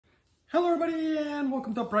Hello everybody and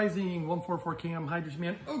welcome to Uprising 144K. I'm Hydrogen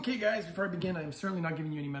Man. Okay guys, before I begin, I'm certainly not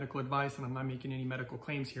giving you any medical advice and I'm not making any medical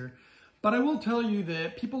claims here. But I will tell you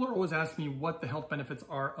that people are always asking me what the health benefits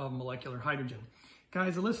are of molecular hydrogen.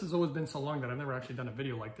 Guys, the list has always been so long that I've never actually done a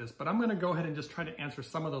video like this, but I'm gonna go ahead and just try to answer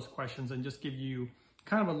some of those questions and just give you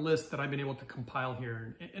kind of a list that I've been able to compile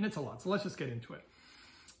here, and it's a lot, so let's just get into it.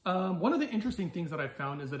 One of the interesting things that I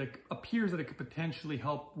found is that it appears that it could potentially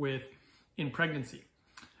help in pregnancy.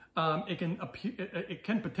 It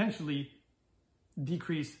can potentially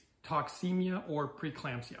decrease toxemia or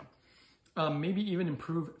preeclampsia, maybe even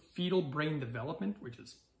improve fetal brain development, which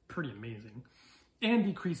is pretty amazing, and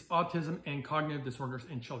decrease autism and cognitive disorders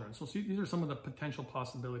in children. So see, these are some of the potential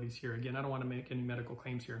possibilities here. Again, I don't want to make any medical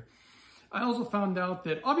claims here. I also found out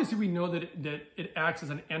that obviously we know that it acts as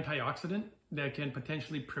an antioxidant that can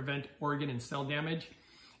potentially prevent organ and cell damage.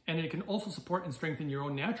 And it can also support and strengthen your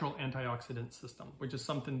own natural antioxidant system, which is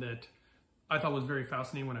something that I thought was very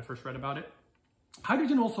fascinating when I first read about it.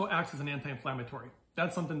 Hydrogen also acts as an anti-inflammatory.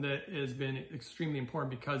 That's something that has been extremely important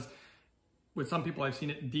because with some people I've seen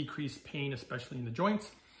it decrease pain, especially in the joints,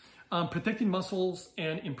 protecting muscles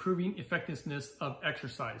and improving effectiveness of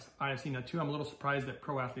exercise. I have seen that too. I'm a little surprised that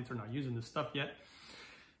pro athletes are not using this stuff yet,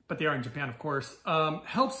 but they are in Japan, of course.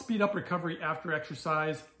 Helps speed up recovery after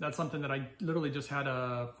exercise. That's something that I literally just had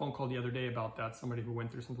a phone call the other day about that, somebody who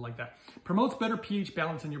went through something like that. Promotes better pH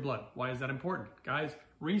balance in your blood. Why is that important? Guys,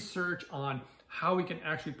 research on how we can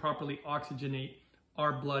actually properly oxygenate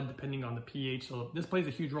our blood depending on the pH. So this plays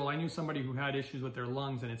a huge role. I knew somebody who had issues with their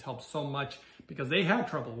lungs and it's helped so much because they had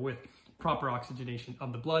trouble with proper oxygenation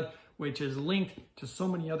of the blood, which is linked to so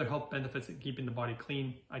many other health benefits in keeping the body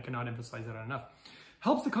clean. I cannot emphasize that enough.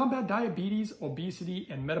 Helps to combat diabetes, obesity,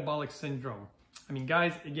 and metabolic syndrome. I mean,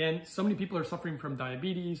 guys, again, so many people are suffering from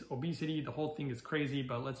diabetes, obesity, the whole thing is crazy,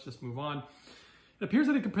 but let's just move on. It appears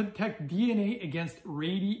that it can protect DNA against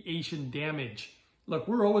radiation damage. Look,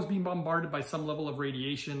 we're always being bombarded by some level of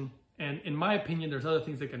radiation, and in my opinion, there's other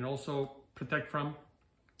things that can also protect from.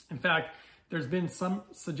 In fact, there's been some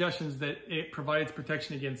suggestions that it provides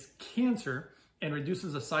protection against cancer and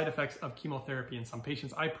reduces the side effects of chemotherapy in some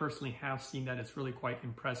patients. I personally have seen that. It's really quite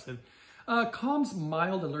impressive. Calms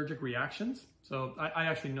mild allergic reactions. So I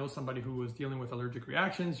actually know somebody who was dealing with allergic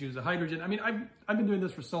reactions, used the hydrogen. I mean, I've been doing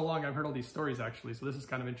this for so long, I've heard all these stories actually, so this is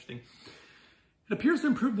kind of interesting. It appears to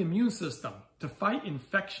improve the immune system, to fight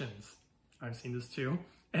infections, I've seen this too,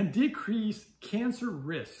 and decrease cancer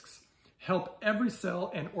risks. Help every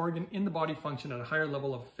cell and organ in the body function at a higher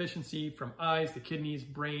level of efficiency, from eyes to kidneys,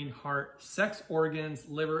 brain, heart, sex organs,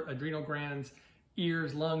 liver, adrenal glands,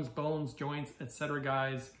 ears, lungs, bones, joints, etc.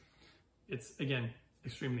 Guys, it's, again,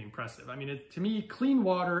 extremely impressive. I mean, to me, clean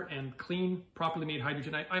water and clean, properly made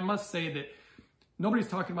hydrogen, I must say that nobody's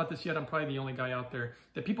talking about this yet. I'm probably the only guy out there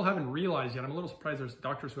that people haven't realized yet. I'm a little surprised there's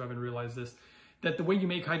doctors who haven't realized this, that the way you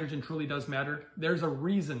make hydrogen truly does matter. There's a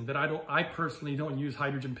reason that I personally don't use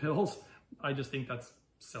hydrogen pills. I just think that's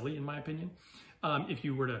silly in my opinion. If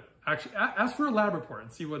you were to actually ask for a lab report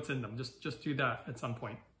and see what's in them, just do that at some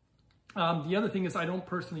point. The other thing is I don't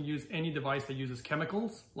personally use any device that uses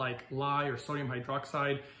chemicals like lye or sodium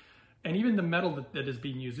hydroxide, and even the metal that is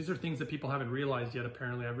being used. These are things that people haven't realized yet,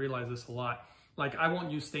 apparently. I've realized this a lot. Like, I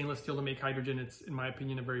won't use stainless steel to make hydrogen. It's, in my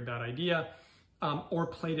opinion, a very bad idea. Or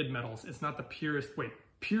plated metals. It's not the purest. Wait,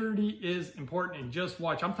 purity is important, and just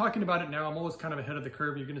watch. I'm talking about it now. I'm always kind of ahead of the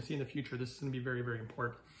curve. You're going to see in the future. This is going to be very, very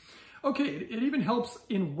important. Okay, it even helps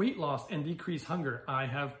in weight loss and decrease hunger. I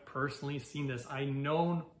have personally seen this. I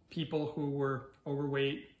known people who were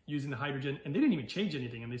overweight using the hydrogen, and they didn't even change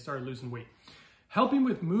anything, and they started losing weight. Helping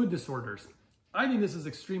with mood disorders. I think this is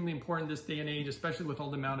extremely important this day and age, especially with all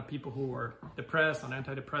the amount of people who are depressed, on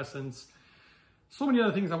antidepressants. So many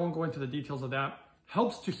other things, I won't go into the details of that.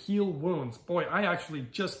 Helps to heal wounds. Boy, I actually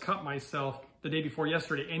just cut myself the day before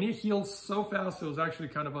yesterday, and it healed so fast, it was actually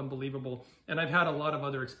kind of unbelievable. And I've had a lot of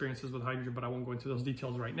other experiences with hydrogen, but I won't go into those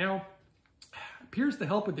details right now. Appears to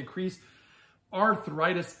help with decreased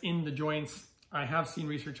arthritis in the joints. I have seen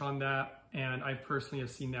research on that, and I personally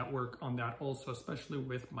have seen that work on that also, especially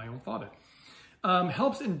with my own father.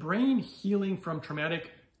 Helps in brain healing from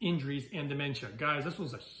traumatic injuries and dementia. Guys, this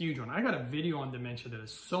was a huge one. I got a video on dementia that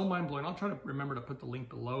is so mind-blowing. I'll try to remember to put the link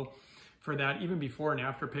below for that, even before and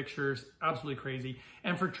after pictures. Absolutely crazy.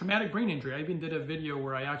 And for traumatic brain injury, I even did a video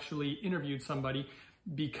where I actually interviewed somebody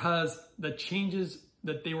because the changes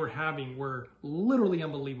that they were having were literally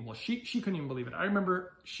unbelievable. She couldn't even believe it. I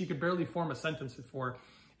remember she could barely form a sentence before,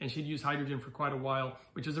 and she'd used hydrogen for quite a while,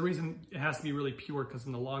 which is the reason it has to be really pure, because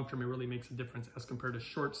in the long term, it really makes a difference as compared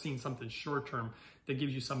to seeing something short term that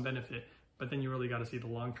gives you some benefit, but then you really got to see the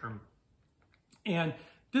long term. And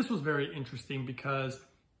this was very interesting because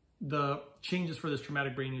the changes for this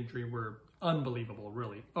traumatic brain injury were unbelievable,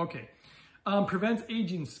 really. Okay. Prevents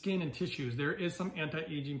aging skin and tissues. There is some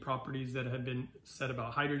anti-aging properties that have been said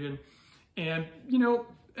about hydrogen. And, you know,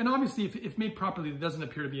 and obviously if made properly, there doesn't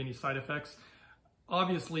appear to be any side effects.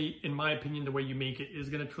 Obviously, in my opinion, the way you make it is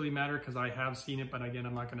going to truly matter because I have seen it. But again,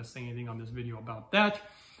 I'm not going to say anything on this video about that.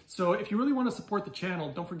 So if you really want to support the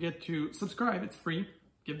channel, don't forget to subscribe. It's free.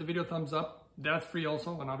 Give the video a thumbs up. That's free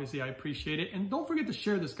also, and obviously I appreciate it. And don't forget to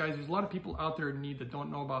share this, guys. There's a lot of people out there in need that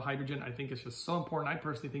don't know about hydrogen. I think it's just so important. I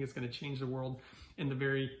personally think it's going to change the world in the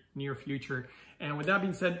very near future. And with that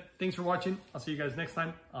being said, thanks for watching. I'll see you guys next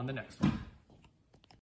time on the next one.